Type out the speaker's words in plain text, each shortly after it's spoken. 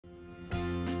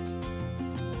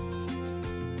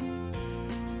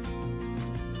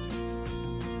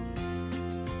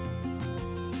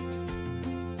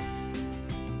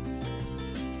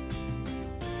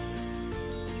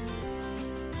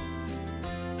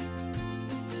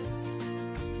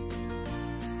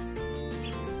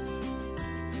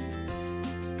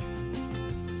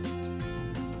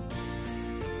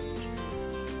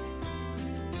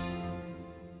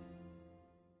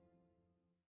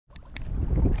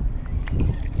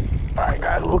right,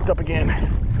 guys, hooked up again.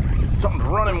 Something's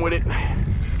running with it.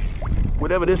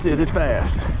 Whatever this is, it's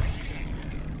fast.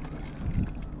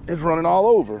 It's running all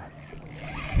over.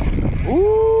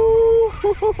 Ooh!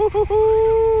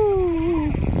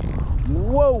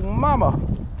 Whoa, mama.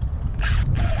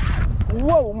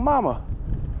 Whoa, mama.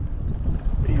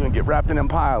 He's gonna get wrapped in them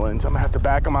pilings. I'm gonna have to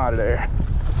back him out of there.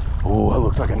 Oh, that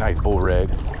looks like a nice bull red.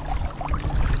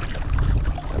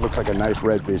 That looks like a nice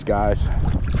redfish, guys.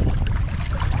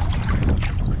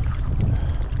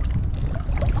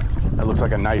 That looks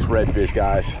like a nice redfish,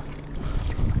 guys.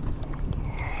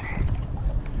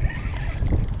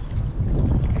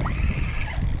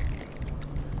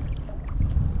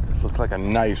 This looks like a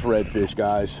nice redfish,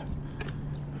 guys.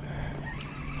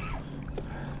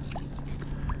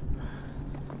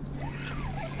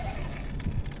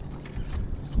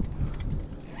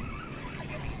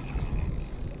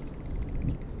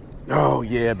 Oh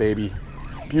yeah, baby.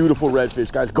 Beautiful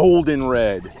redfish, guys. Golden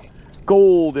red.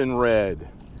 Golden red.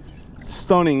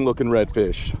 Stunning looking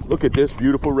redfish. Look at this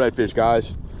beautiful redfish,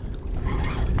 guys.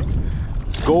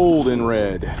 Golden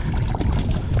red.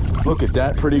 Look at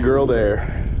that pretty girl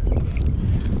there.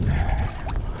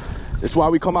 That's why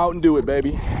we come out and do it,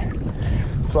 baby.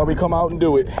 That's why we come out and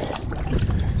do it.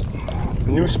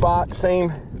 New spot,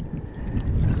 same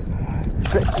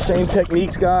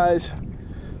techniques, guys.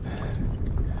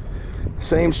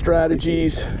 Same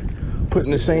strategies,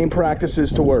 putting the same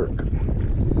practices to work,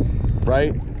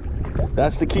 right?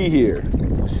 That's the key here.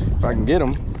 If I can get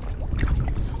them.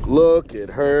 Look at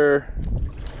her.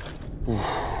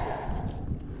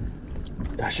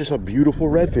 That's just a beautiful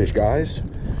redfish, guys.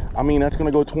 I mean, that's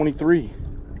gonna go 23,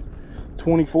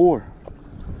 24.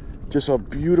 Just a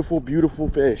beautiful, beautiful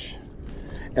fish.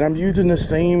 And I'm using the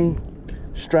same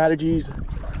strategies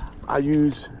I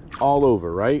use all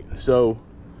over, right? So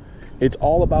it's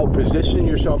all about positioning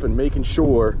yourself and making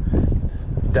sure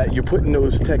that you're putting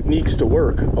those techniques to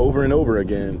work over and over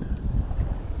again.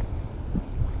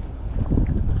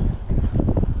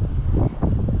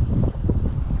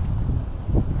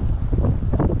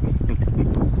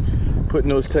 Putting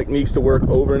those techniques to work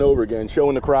over and over again,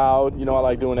 showing the crowd. You know, I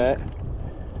like doing that.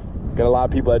 Got a lot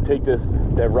of people that take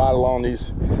that ride along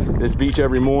this beach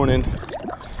every morning.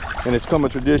 And it's become a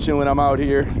tradition when I'm out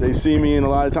here. They see me, and a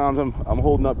lot of times I'm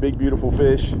holding up big, beautiful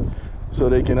fish so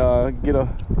they can get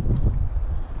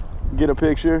a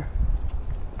picture.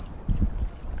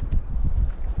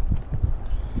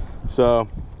 So,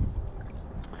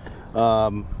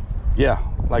 yeah,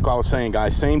 like I was saying,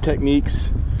 guys, same techniques,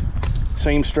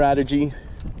 same strategy.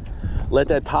 Let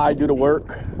that tide do the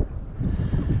work.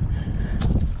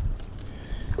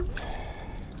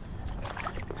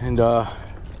 And the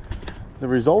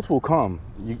results will come.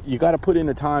 You got to put in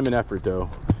the time and effort, though.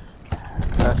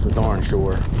 That's for darn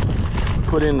sure.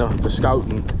 Put in the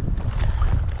scouting.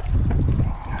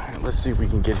 Let's see if we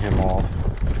can get him off.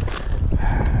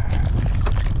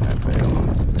 That failed.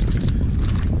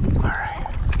 All right.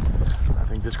 I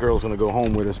think this girl's gonna go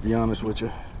home with us, to be honest with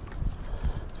you.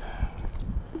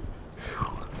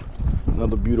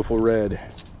 Another beautiful red.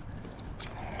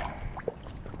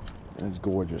 It's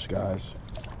gorgeous, guys.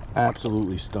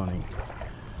 Absolutely stunning.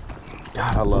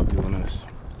 God, I love doing this.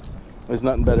 There's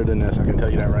nothing better than this, I can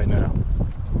tell you that right now.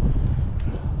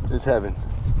 It's heaven.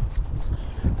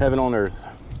 Heaven on earth.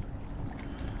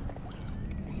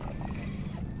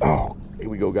 Oh, here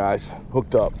we go, guys.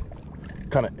 Hooked up.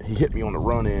 He hit me on the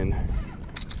run in.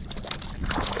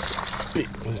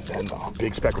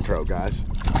 Big speckled trout, guys.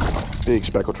 Big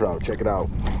speckled trout. Check it out.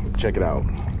 Check it out.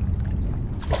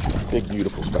 Big,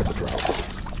 beautiful speckled trout.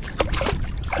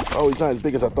 Oh, he's not as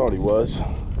big as I thought he was,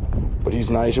 but he's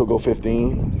nice. He'll go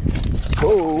 15.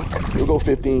 Oh, he'll go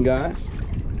 15, guys.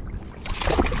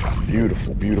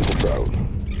 Beautiful, beautiful trout.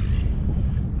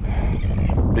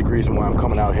 Big reason why I'm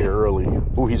coming out here early.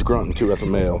 Oh, he's grunting too. That's a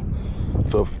male.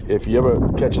 So if you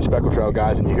ever catch a speckled trout,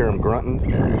 guys, and you hear him grunting,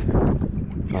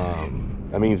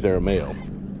 that means they're a male.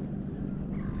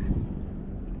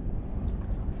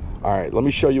 All right, let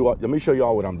me show you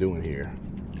all what I'm doing here.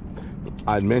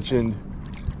 I mentioned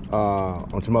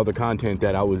on some other content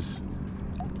that I was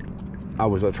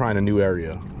trying a new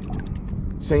area,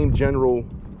 same general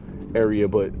area,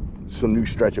 but some new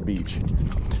stretch of beach.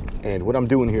 And what I'm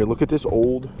doing here, look at this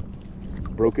old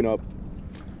broken up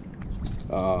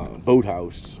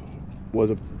boathouse.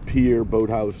 Was a pier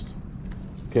boathouse,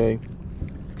 okay?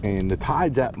 And the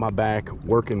tide's at my back,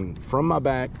 working from my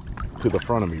back to the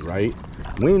front of me, right?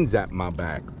 Wind's at my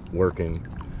back, working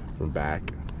from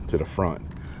back to the front.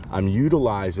 I'm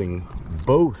utilizing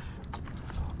both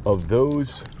of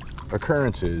those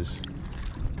occurrences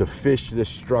to fish this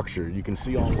structure. You can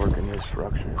see I'm working this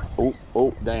structure.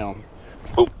 Oh, down.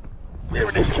 Oh, there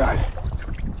it is, guys.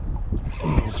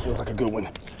 This feels like a good one.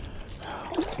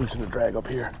 Loosen the drag up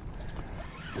here.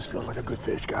 This feels like a good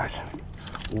fish, guys.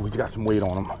 Oh, he's got some weight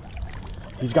on him.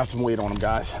 He's got some weight on him,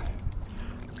 guys.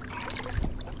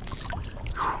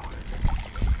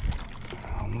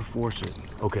 I'm gonna force it.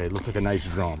 Okay, it looks like a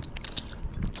nice drum.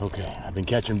 Okay, I've been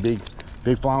catching big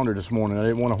flounder this morning. I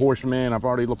didn't want to horse them in. I've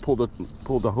already pulled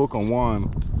the hook on one.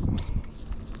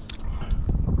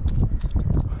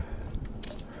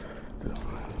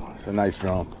 It's a nice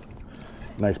drum.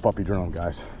 Nice puppy drum,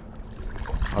 guys.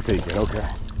 I'll take it. Okay.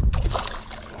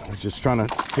 I was just trying to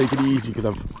take it easy because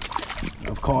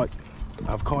I've caught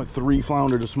 3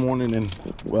 flounder this morning, and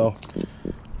well,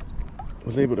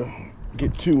 was able to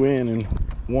get 2 in, and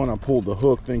one I pulled the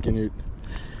hook thinking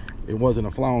it wasn't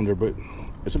a flounder, but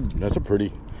that's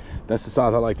the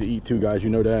size I like to eat too, guys. You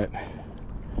know that.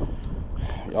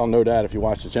 Y'all know that if you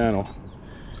watch the channel.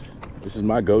 This is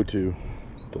my go-to.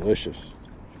 Delicious.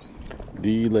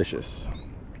 Delicious.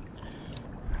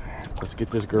 Let's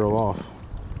get this girl off.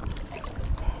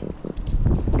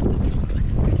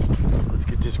 Let's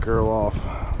get this girl off.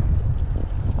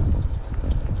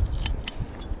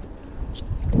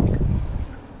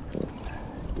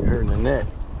 Get her in the net.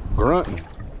 Grunting.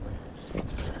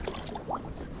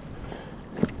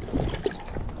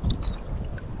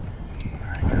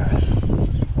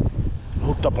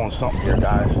 Up on something here,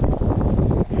 guys.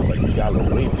 Feels like he's got a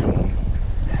little weight to him.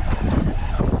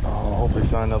 Oh, hopefully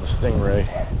it's not another stingray.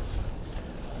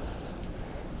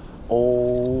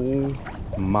 Oh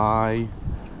my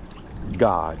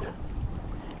God.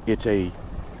 It's a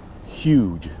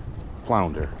huge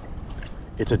flounder.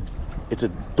 It's a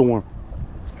dorm.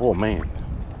 Oh man.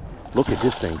 Look at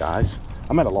this thing, guys.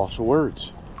 I'm at a loss for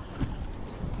words.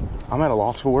 I'm at a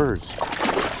loss for words.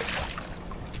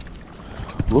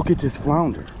 Look at this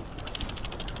flounder.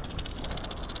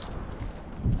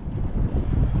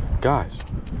 Guys,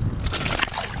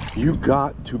 you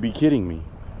got to be kidding me.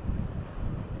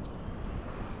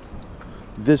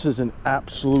 This is an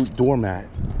absolute doormat.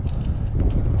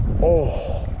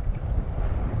 Oh,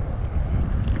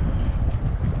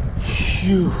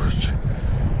 huge.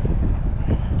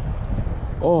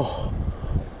 Oh,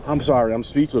 I'm sorry, I'm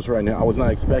speechless right now. I was not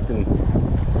expecting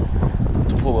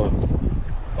to pull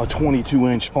a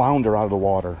 22-inch flounder out of the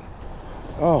water.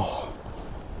 Oh,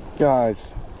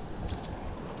 guys,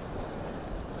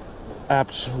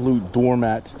 absolute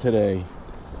doormats today.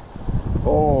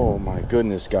 Oh my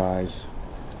goodness, guys,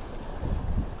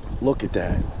 look at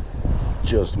that.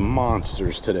 Just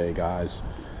monsters today, guys.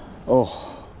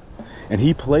 Oh, and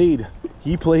he played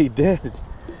dead.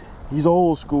 He's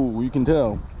old school, you can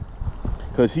tell,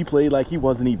 because he played like he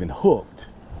wasn't even hooked.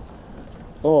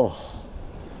 Oh,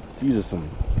 these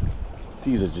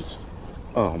are just,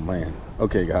 oh man.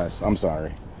 Okay, guys, I'm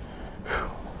sorry.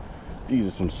 These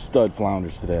are some stud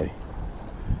flounders today.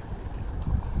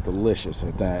 Delicious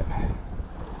at that.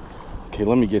 Okay,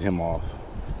 let me get him off.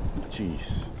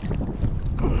 Jeez.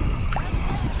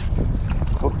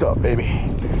 Hooked up, baby.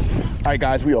 All right,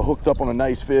 guys, we are hooked up on a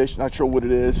nice fish. Not sure what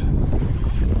it is.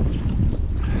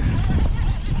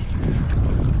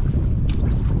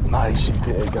 Nice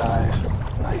sheephead, guys.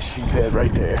 Nice sheephead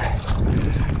right there.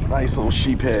 Nice little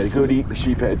sheephead. Good eating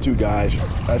sheephead too, guys.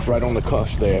 That's right on the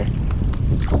cusp there.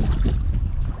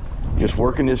 Just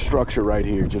working this structure right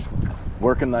here. Just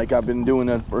working like I've been doing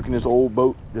it. Working this old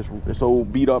boat, this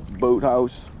old beat up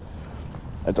boathouse.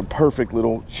 That's a perfect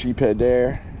little sheephead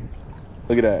there.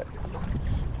 Look at that.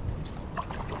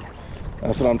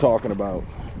 That's what I'm talking about.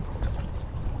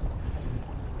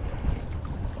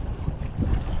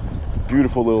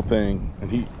 Beautiful little thing, and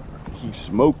he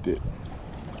smoked it.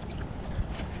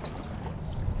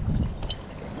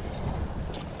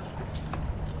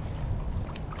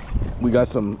 We got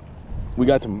some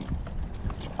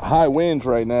high winds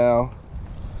right now,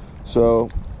 so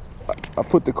I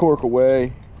put the cork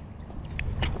away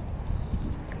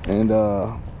and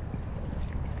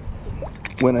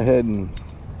went ahead and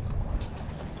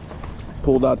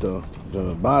pulled out the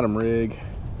bottom rig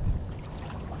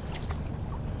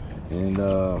and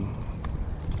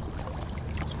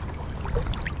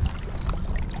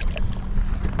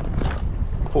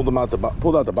pulled out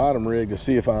the bottom rig to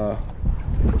see if I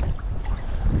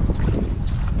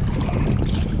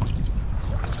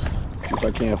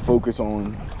can't focus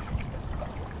on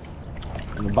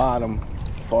the bottom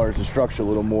as far as the structure a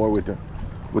little more. With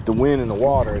the wind and the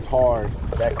water, it's hard.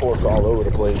 That cork's all over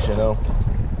the place, you know.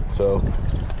 So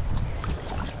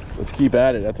let's keep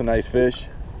at it. That's a nice fish.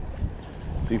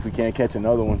 See if we can't catch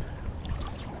another one.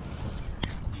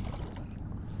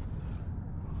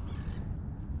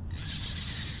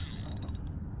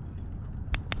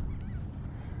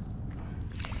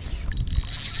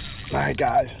 All right,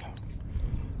 guys.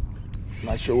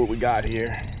 Not sure what we got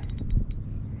here.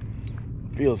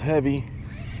 Feels heavy.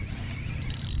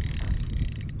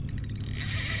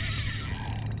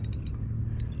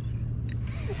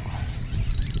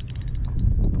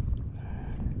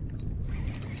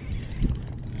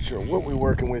 Not sure what we're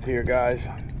working with here, guys.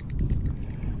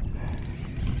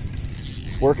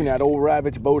 Working at Old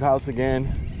Ravage Boathouse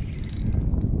again.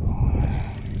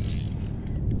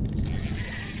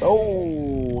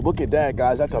 Oh, look at that,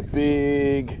 guys. That's a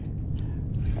big,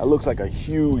 that looks like a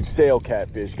huge sail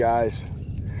catfish, guys.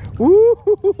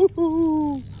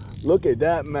 Woo! Look at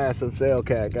that massive sail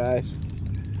cat, guys.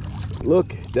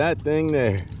 Look at that thing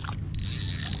there.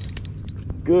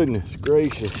 Goodness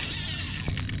gracious.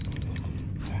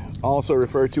 Also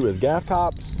referred to as gaff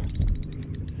tops.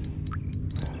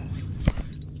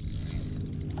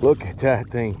 Look at that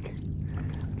thing.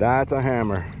 That's a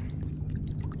hammer.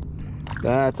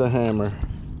 That's a hammer.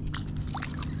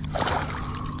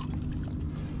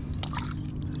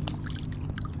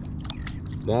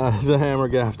 That's a hammer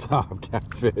gaff top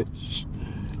catfish.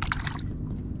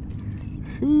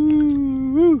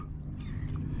 Woo.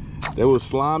 They will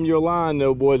slime your line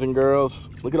though, boys and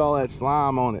girls. Look at all that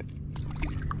slime on it.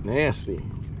 Nasty.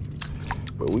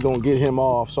 But we're gonna get him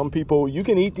off. Some people, you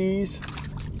can eat these.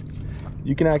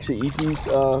 You can actually eat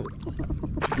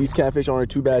these catfish aren't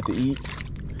too bad to eat.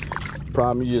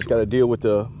 Problem, you just got to deal with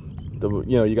the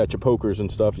you know, you got your pokers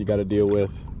and stuff you got to deal with.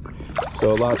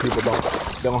 So a lot of people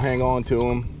don't hang on to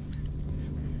them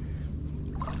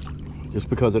just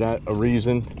because of that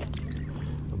reason.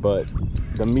 But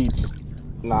the meat's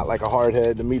not like a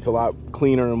hardhead. The meat's a lot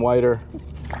cleaner and whiter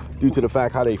due to the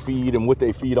fact how they feed and what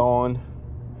they feed on.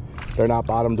 They're not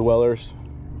bottom dwellers.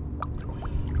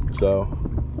 So,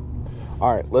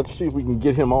 all right, let's see if we can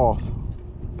get him off.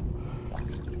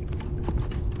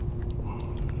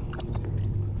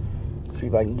 See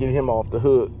if I can get him off the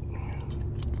hook.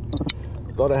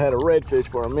 Thought I had a redfish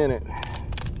for a minute.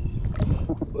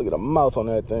 Look at the mouth on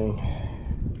that thing.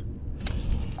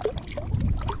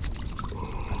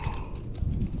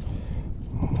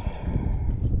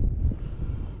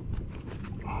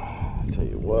 I tell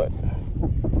you what.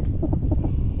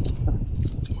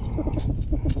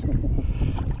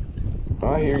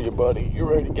 I hear you, buddy. You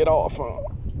ready to get off, huh?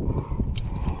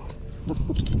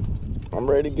 I'm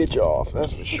ready to get you off,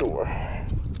 that's for sure.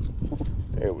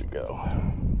 There we go.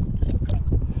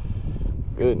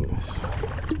 Goodness.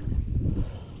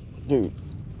 Dude,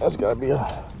 that's gotta be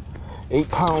a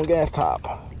 8-pound gas top.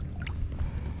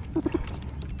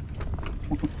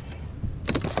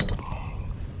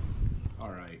 All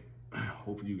right,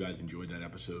 hopefully you guys enjoyed that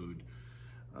episode.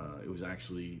 It was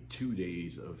actually 2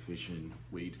 days of fishing,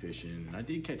 wade fishing, and I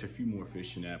did catch a few more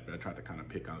fish in that, but I tried to kind of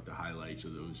pick out the highlights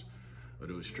of those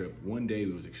trip. One day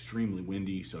it was extremely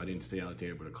windy, so I didn't stay out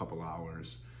there but a couple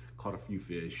hours. Caught a few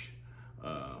fish,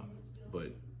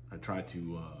 but I tried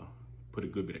to put a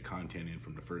good bit of content in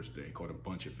from the first day. Caught a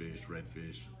bunch of fish,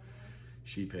 redfish,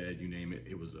 sheephead, you name it.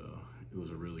 It was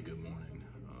a really good morning.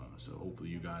 So hopefully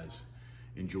you guys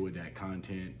enjoyed that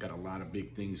content. Got a lot of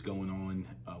big things going on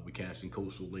with Kasting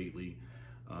Coastal lately.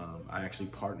 I actually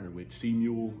partnered with Sea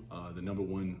Mule, the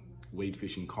 #1 wade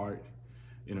fishing cart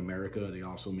in America. They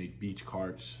also make beach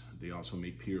carts. They also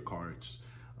make pier carts.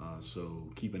 So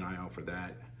keep an eye out for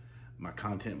that. My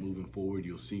content moving forward,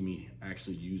 you'll see me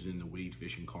actually using the wade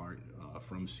fishing cart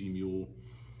from Sea Mule.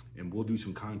 And we'll do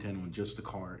some content on just the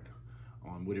cart,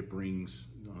 on what it brings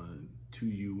to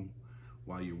you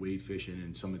while you're wade fishing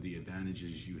and some of the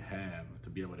advantages you have to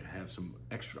be able to have some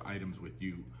extra items with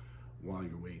you while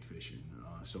you're wade fishing.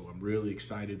 So I'm really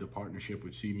excited, the partnership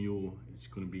with Sea Mule. It's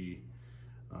gonna be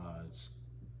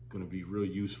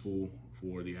really useful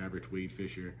for the average wade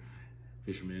fisherman,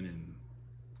 and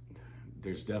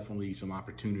there's definitely some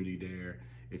opportunity there.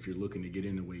 If you're looking to get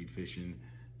into wade fishing,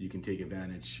 you can take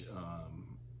advantage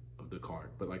of the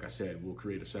cart. But like I said, we'll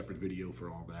create a separate video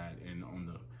for all that, and on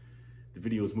the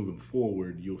videos moving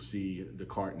forward, you'll see the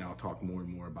cart, and I'll talk more and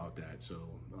more about that.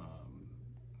 So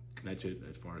that's it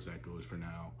as far as that goes for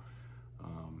now.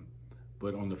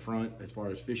 But on the front, as far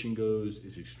as fishing goes,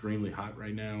 it's extremely hot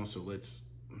right now, so let's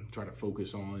try to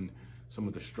focus on some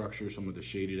of the structure, some of the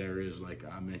shaded areas like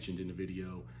I mentioned in the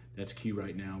video. That's key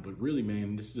right now. But really,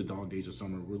 man, this is the dog days of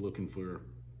summer. We're looking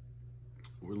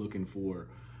for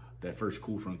that first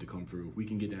cool front to come through. If we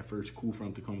can get that first cool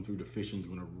front to come through, the fishing's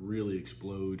gonna really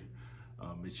explode.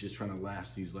 It's just trying to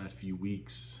last these last few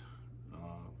weeks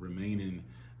remaining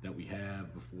that we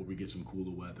have before we get some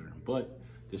cooler weather. But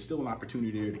there's still an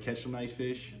opportunity there to catch some nice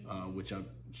fish, which I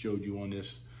showed you on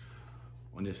this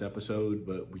on this episode,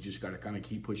 but we just got to kind of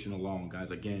keep pushing along,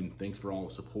 guys. Again, thanks for all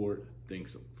the support.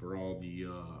 Thanks for all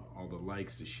the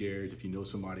likes, the shares. If you know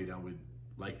somebody that would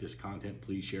like this content,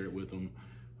 please share it with them.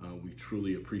 We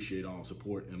truly appreciate all the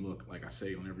support. And look, like I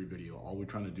say on every video, all we're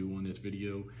trying to do on this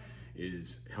video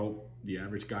is help the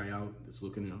average guy out that's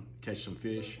looking to catch some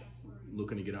fish,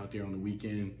 looking to get out there on the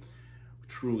weekend.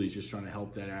 Truly just trying to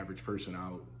help that average person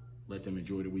out, let them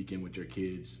enjoy the weekend with their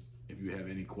kids. If you have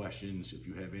any questions, if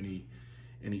you have any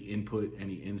input,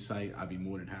 any insight, I'd be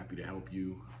more than happy to help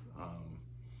you.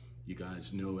 You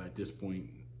guys know at this point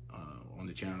on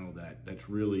the channel that that's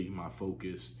really my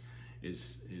focus,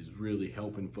 is really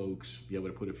helping folks be able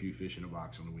to put a few fish in a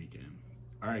box on the weekend.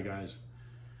 All right, guys,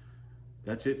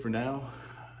 that's it for now.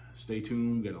 Stay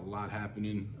tuned. Got a lot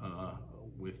happening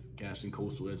with Kasting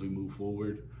Coastal as we move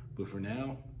forward. But for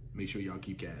now, make sure y'all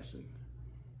keep casting.